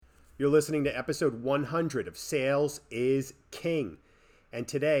You're listening to episode 100 of Sales is King. And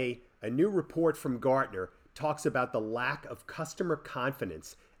today, a new report from Gartner talks about the lack of customer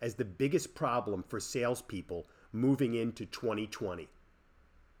confidence as the biggest problem for salespeople moving into 2020.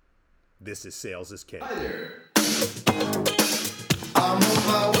 This is Sales is King. Hi there. I'm on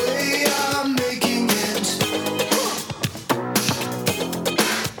my way, I'm making it.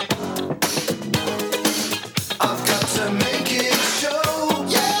 I've got to make it show,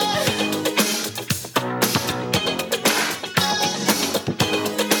 yeah.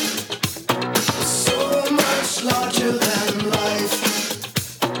 So much larger than life.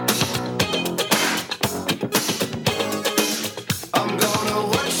 I'm gonna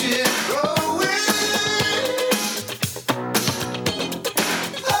watch it growing.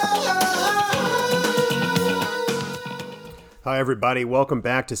 Hi, everybody. Welcome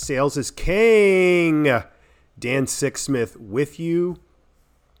back to Sales is King. Dan Sixsmith with you.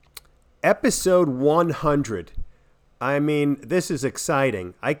 Episode 100. I mean, this is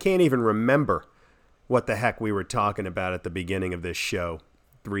exciting. I can't even remember what the heck we were talking about at the beginning of this show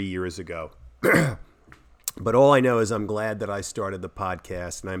 3 years ago. But all I know is I'm glad that I started the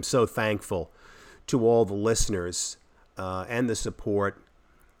podcast, and I'm so thankful to all the listeners and the support,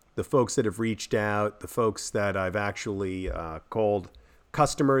 the folks that have reached out, the folks that I've actually called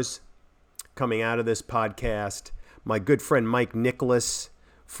customers coming out of this podcast, my good friend Mike Nicholas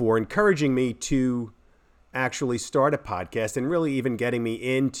for encouraging me to actually start a podcast and really even getting me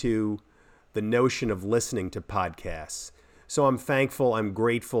into the notion of listening to podcasts. So I'm thankful, I'm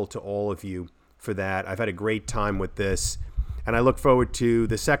grateful to all of you for that. I've had a great time with this, and I look forward to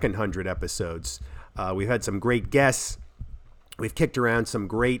the second 100 episodes. We've had some great guests. We've kicked around some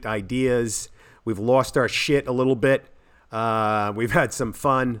great ideas. We've lost our shit a little bit. We've had some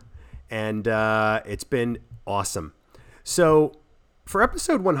fun, and it's been awesome. So for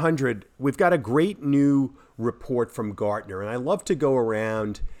episode 100, we've got a great new report from Gartner, and I love to go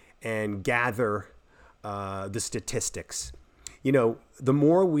around and gather the statistics. You know, the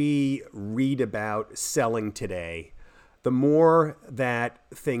more we read about selling today, the more that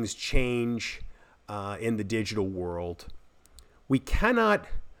things change in the digital world. We cannot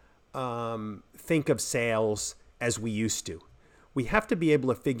think of sales as we used to. We have to be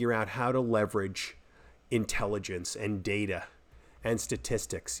able to figure out how to leverage intelligence and data and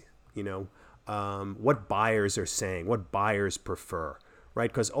statistics, you know, what buyers are saying, what buyers prefer, right?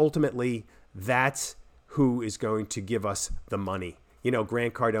 Because ultimately, that's who is going to give us the money. You know,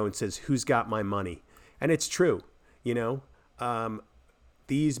 Grant Cardone says, "Who's got my money?" And it's true, you know.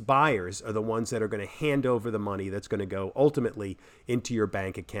 These buyers are the ones that are going to hand over the money that's going to go ultimately into your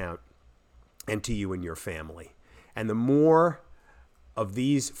bank account and to you and your family. And the more of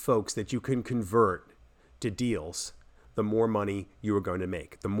these folks that you can convert to deals, the more money you are going to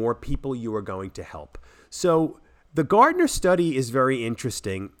make, the more people you are going to help. So the Gartner study is very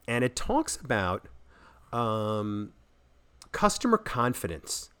interesting, and it talks about customer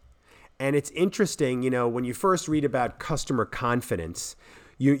confidence. And it's interesting, you know, when you first read about customer confidence,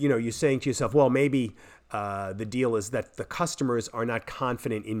 you're saying to yourself, well, maybe the deal is that the customers are not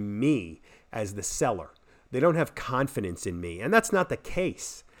confident in me as the seller. They don't have confidence in me. And that's not the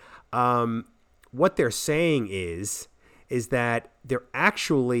case. What they're saying is that they're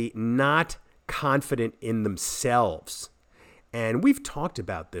actually not confident in themselves. And we've talked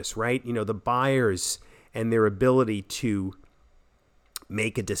about this, right? You know, the buyers and their ability to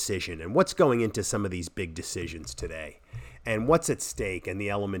make a decision and what's going into some of these big decisions today and what's at stake and the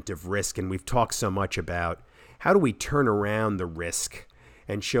element of risk. And we've talked so much about how do we turn around the risk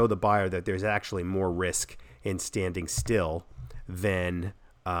and show the buyer that there's actually more risk in standing still than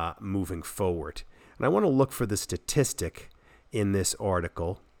moving forward. And I want to look for the statistic in this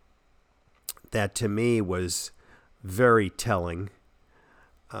article that to me was very telling.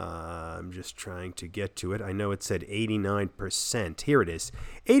 I'm just trying to get to it. I know it said 89%. Here it is.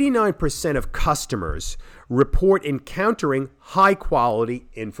 89% of customers report encountering high-quality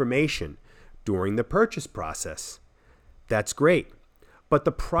information during the purchase process. That's great. But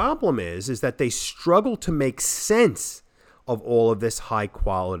the problem is that they struggle to make sense of all of this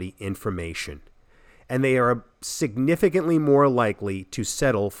high-quality information. And they are significantly more likely to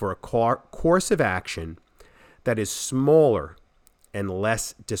settle for a course of action that is smaller and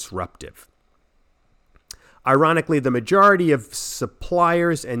less disruptive. Ironically, the majority of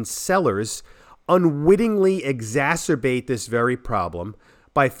suppliers and sellers unwittingly exacerbate this very problem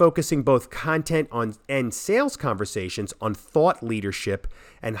by focusing both content on and sales conversations on thought leadership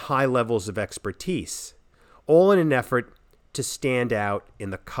and high levels of expertise, all in an effort to stand out in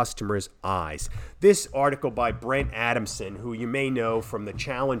the customer's eyes. This article by Brent Adamson, who you may know from the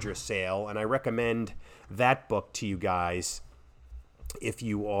Challenger sale, and I recommend that book to you guys if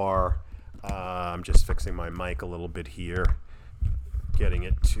you are, I'm just fixing my mic a little bit here, getting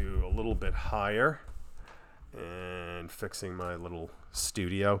it to a little bit higher, and fixing my little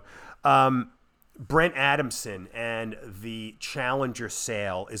studio. Brent Adamson and the Challenger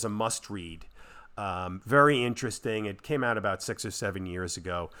sale is a must-read. Very interesting. It came out about 6 or 7 years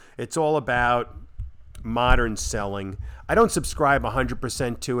ago. It's all about modern selling. I don't subscribe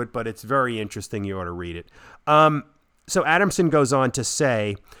 100% to it, but it's very interesting. You ought to read it. So Adamson goes on to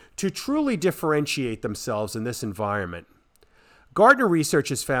say, to truly differentiate themselves in this environment, Gartner research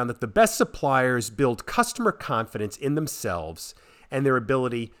has found that the best suppliers build customer confidence in themselves and their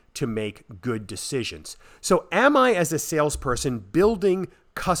ability to make good decisions. So am I, as a salesperson, building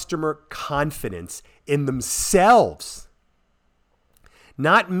customer confidence in themselves?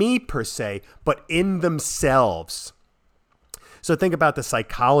 Not me per se, but in themselves. So think about the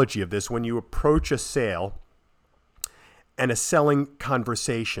psychology of this. When you approach a sale and a selling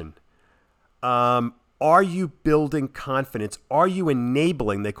conversation, are you building confidence? Are you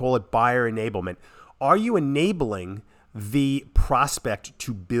enabling, they call it buyer enablement, are you enabling the prospect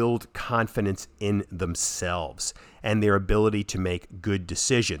to build confidence in themselves and their ability to make good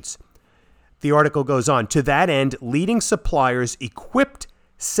decisions? The article goes on, to that end, leading suppliers equipped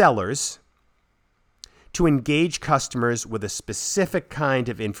sellers to engage customers with a specific kind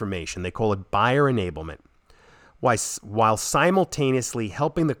of information. They call it buyer enablement, while simultaneously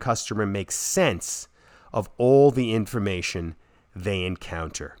helping the customer make sense of all the information they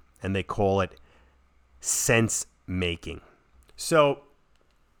encounter. And they call it sense making. So,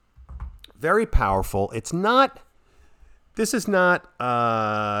 very powerful. This is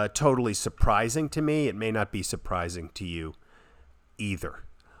not totally surprising to me. It may not be surprising to you either.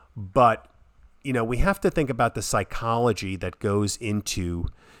 But, we have to think about the psychology that goes into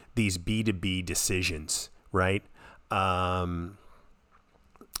these B2B decisions, right? And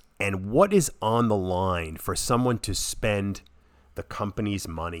what is on the line for someone to spend the company's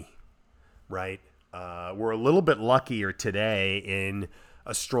money, right? We're a little bit luckier today in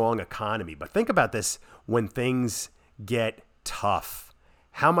a strong economy, but think about this when things get tough,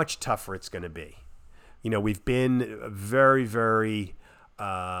 how much tougher it's going to be. We've been very, very,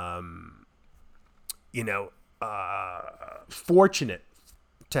 fortunate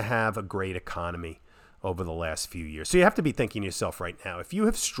to have a great economy over the last few years. So you have to be thinking to yourself right now, if you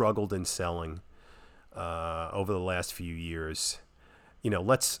have struggled in selling over the last few years,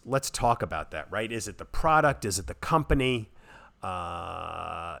 let's talk about that, right? Is it the product? Is it the company?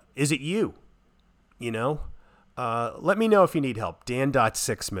 Is it you? Let me know if you need help.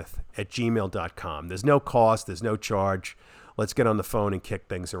 dan.sixsmith@gmail.com. There's no cost. There's no charge. Let's get on the phone and kick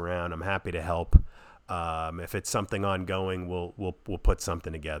things around. I'm happy to help. If it's something ongoing, we'll put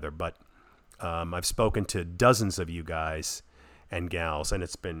something together. But I've spoken to dozens of you guys and gals, and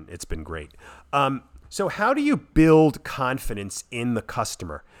it's been great. So how do you build confidence in the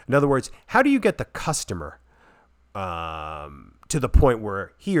customer? In other words, how do you get the customer to the point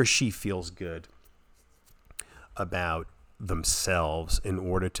where he or she feels good about themselves in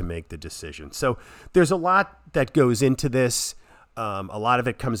order to make the decision? So there's a lot that goes into this. A lot of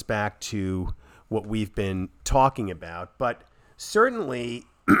it comes back to what we've been talking about, but certainly,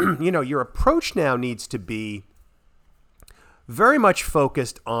 your approach now needs to be very much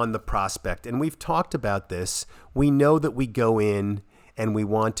focused on the prospect. And we've talked about this. We know that we go in and we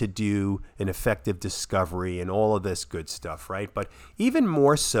want to do an effective discovery and all of this good stuff, right? But even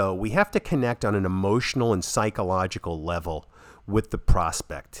more so, we have to connect on an emotional and psychological level with the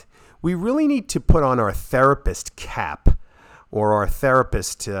prospect. We really need to put on our therapist cap or our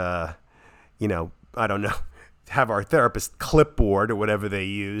therapist, I don't know, have our therapist clipboard or whatever they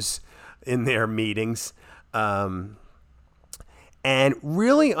use in their meetings, and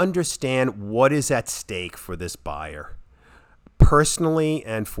really understand what is at stake for this buyer, personally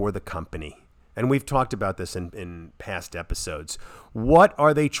and for the company. And we've talked about this in past episodes. What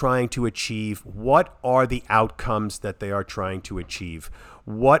are they trying to achieve? What are the outcomes that they are trying to achieve?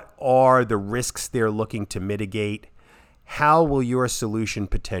 What are the risks they're looking to mitigate? How will your solution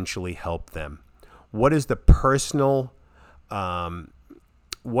potentially help them? What are the personal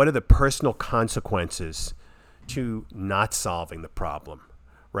consequences to not solving the problem,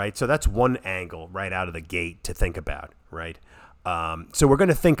 right? So that's one angle right out of the gate to think about, right? So we're going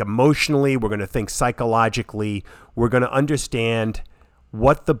to think emotionally, we're going to think psychologically, we're going to understand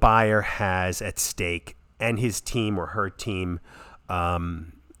what the buyer has at stake and his team or her team.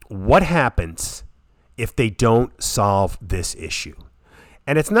 What happens if they don't solve this issue.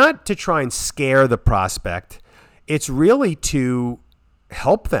 And it's not to try and scare the prospect. It's really to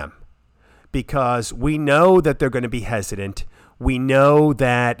help them, because we know that they're going to be hesitant. We know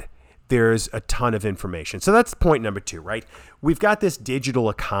that there's a ton of information. So that's point number 2, right? We've got this digital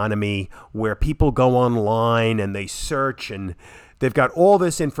economy where people go online and they search and they've got all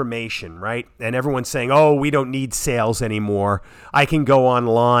this information, right? And everyone's saying, oh, we don't need sales anymore. I can go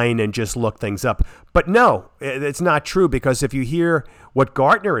online and just look things up. But no, it's not true, because if you hear what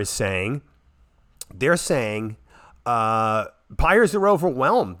Gartner is saying, they're saying buyers are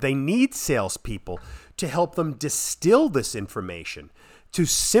overwhelmed. They need salespeople to help them distill this information, to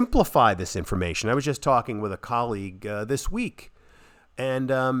simplify this information. I was just talking with a colleague this week, and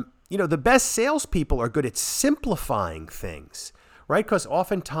the best salespeople are good at simplifying things, right? Because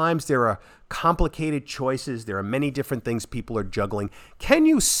oftentimes there are complicated choices. There are many different things people are juggling. Can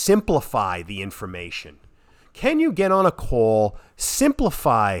you simplify the information? Can you get on a call,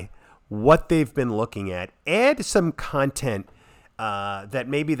 simplify what they've been looking at, add some content that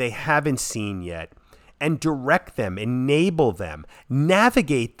maybe they haven't seen yet, and direct them, enable them,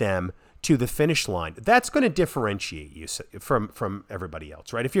 navigate them to the finish line? That's going to differentiate you from everybody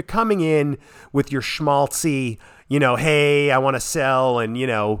else, right? If you're coming in with your schmaltzy, hey, I want to sell, and,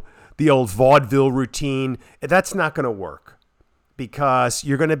 the old vaudeville routine, that's not going to work, because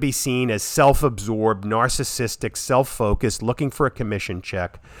you're going to be seen as self-absorbed, narcissistic, self-focused, looking for a commission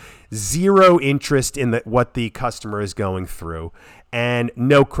check, zero interest in what the customer is going through, and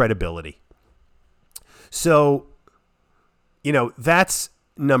no credibility. So, that's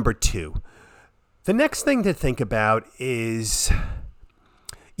number 2. The next thing to think about is,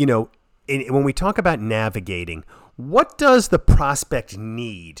 when we talk about navigating, what does the prospect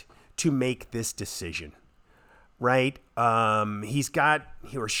need to make this decision, right? He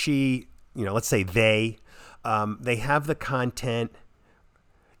or she, let's say they have the content.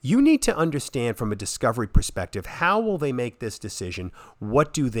 You need to understand from a discovery perspective, how will they make this decision?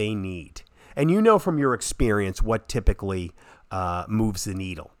 What do they need? And from your experience what typically moves the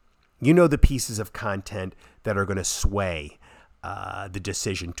needle. The pieces of content that are going to sway the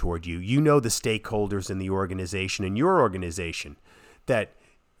decision toward you. The stakeholders in the organization, in your organization, that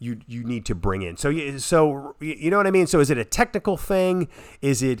you need to bring in. So you know what I mean? So is it a technical thing?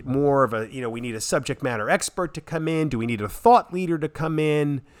 Is it more of we need a subject matter expert to come in? Do we need a thought leader to come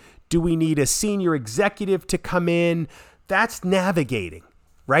in? Do we need a senior executive to come in? That's navigating,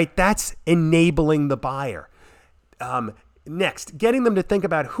 right? That's enabling the buyer. Next, getting them to think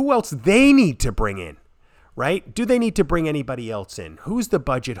about who else they need to bring in, right? Do they need to bring anybody else in? Who's the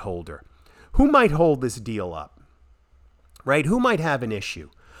budget holder? Who might hold this deal up, right? Who might have an issue?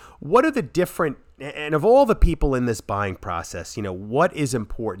 What are the different, and of all the people in this buying process, what is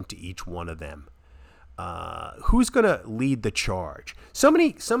important to each one of them? Who's going to lead the charge? So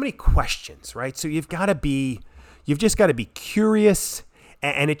many questions, right? So you've just got to be curious.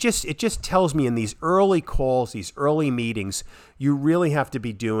 And it just tells me in these early calls, these early meetings, you really have to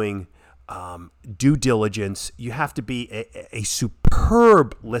be doing due diligence. You have to be a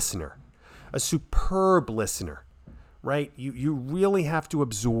superb listener, right? You really have to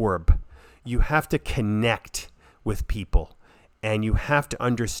absorb. You have to connect with people, and you have to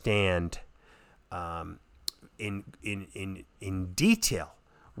understand in detail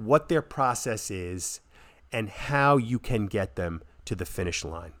what their process is and how you can get them to the finish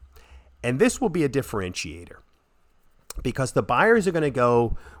line. And this will be a differentiator, because the buyers are going to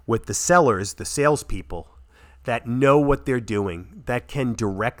go with the sellers, the salespeople that know what they're doing, that can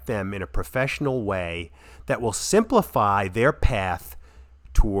direct them in a professional way, that will simplify their path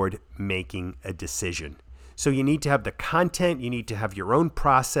toward making a decision. So you need to have the content, you need to have your own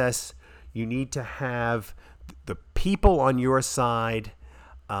process, you need to have the people on your side,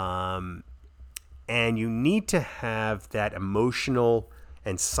 and you need to have that emotional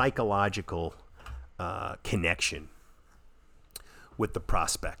and psychological connection with the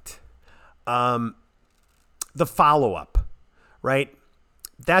prospect. The follow-up, right?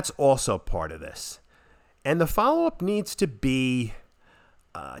 That's also part of this. And the follow-up needs to be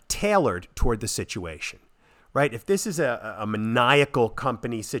tailored toward the situation, right? If this is a maniacal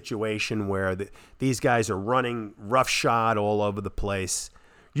company situation where these guys are running roughshod all over the place,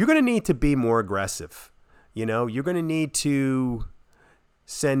 you're going to need to be more aggressive. You're going to need to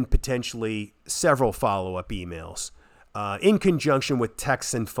send potentially several follow-up emails in conjunction with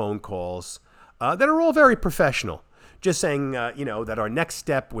texts and phone calls that are all very professional. Just saying, that our next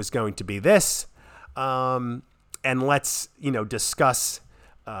step was going to be this, and let's, discuss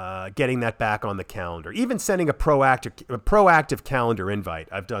getting that back on the calendar. Even sending a proactive calendar invite.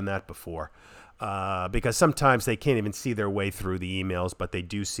 I've done that before. because sometimes they can't even see their way through the emails, but they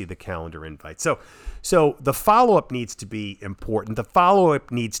do see the calendar invite. So the follow-up needs to be important. The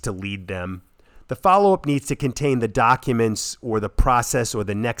follow-up needs to lead them. The follow-up needs to contain the documents or the process or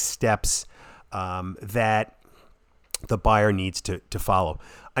the next steps that the buyer needs to follow.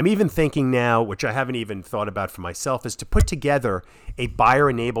 I'm even thinking now, which I haven't even thought about for myself, is to put together a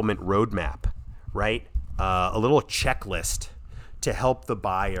buyer enablement roadmap, right? A little checklist to help the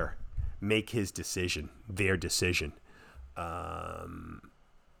buyer make his decision, their decision,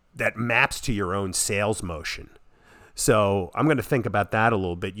 that maps to your own sales motion. So I'm going to think about that a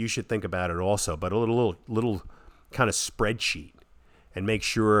little bit. You should think about it also, but a little kind of spreadsheet, and make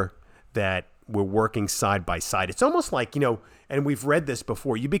sure that we're working side by side. It's almost like, and we've read this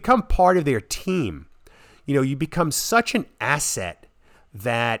before, you become part of their team. You become such an asset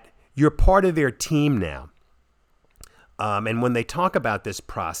that you're part of their team now. And when they talk about this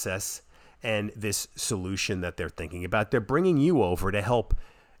process and this solution that they're thinking about, they're bringing you over to help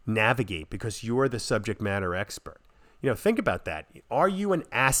navigate because you're the subject matter expert. Think about that. Are you an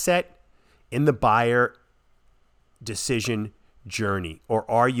asset in the buyer decision journey, or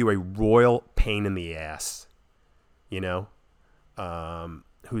are you a royal pain in the ass,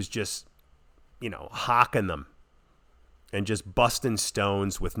 who's just, hawking them and just busting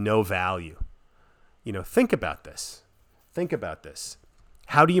stones with no value? Think about this. Think about this.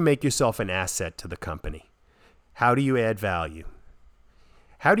 How do you make yourself an asset to the company? How do you add value?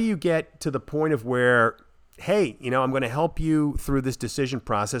 How do you get to the point of where, hey, I'm going to help you through this decision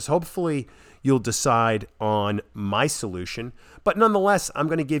process. Hopefully you'll decide on my solution, but nonetheless, I'm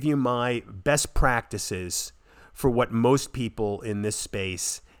going to give you my best practices for what most people in this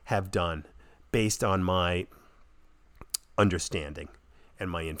space have done based on my understanding and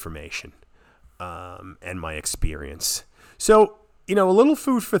my information and my experience. So, a little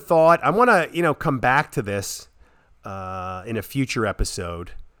food for thought. I want to, come back to this in a future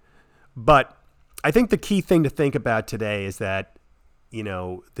episode, but I think the key thing to think about today is that,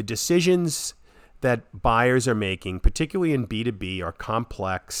 the decisions that buyers are making, particularly in B2B, are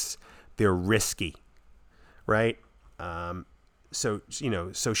complex. They're risky, right? So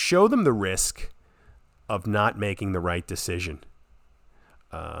show them the risk of not making the right decision,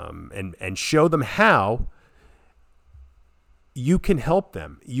 and show them how you can help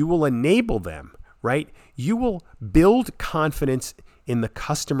them. You will enable them, right? You will build confidence in the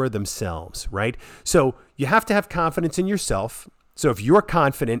customer themselves, right? So you have to have confidence in yourself. So if you're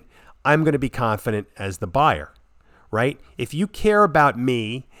confident, I'm going to be confident as the buyer, right? If you care about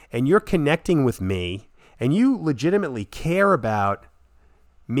me and you're connecting with me and you legitimately care about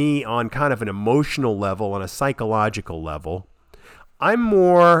me on kind of an emotional level, on a psychological level, I'm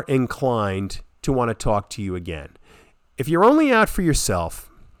more inclined to want to talk to you again. If you're only out for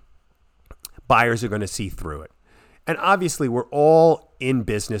yourself, buyers are going to see through it. And obviously, we're all in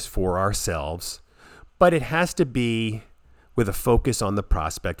business for ourselves, but it has to be with a focus on the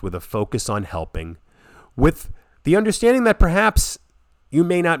prospect, with a focus on helping, with the understanding that perhaps you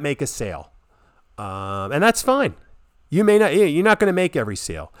may not make a sale. And that's fine. You're not going to make every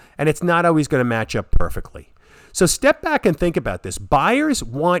sale, and it's not always going to match up perfectly. So step back and think about this. Buyers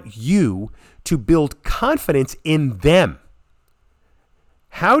want you to build confidence in them.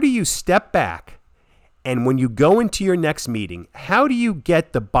 How do you step back, and when you go into your next meeting, how do you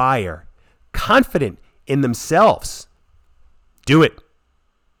get the buyer confident in themselves? Do it.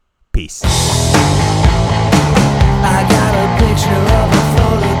 Peace. I got a picture of a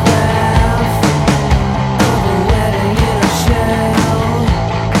photograph of a wedding in a shell.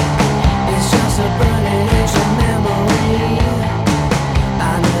 It's just a burning ancient memory. I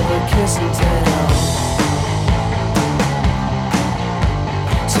never kissed and tell.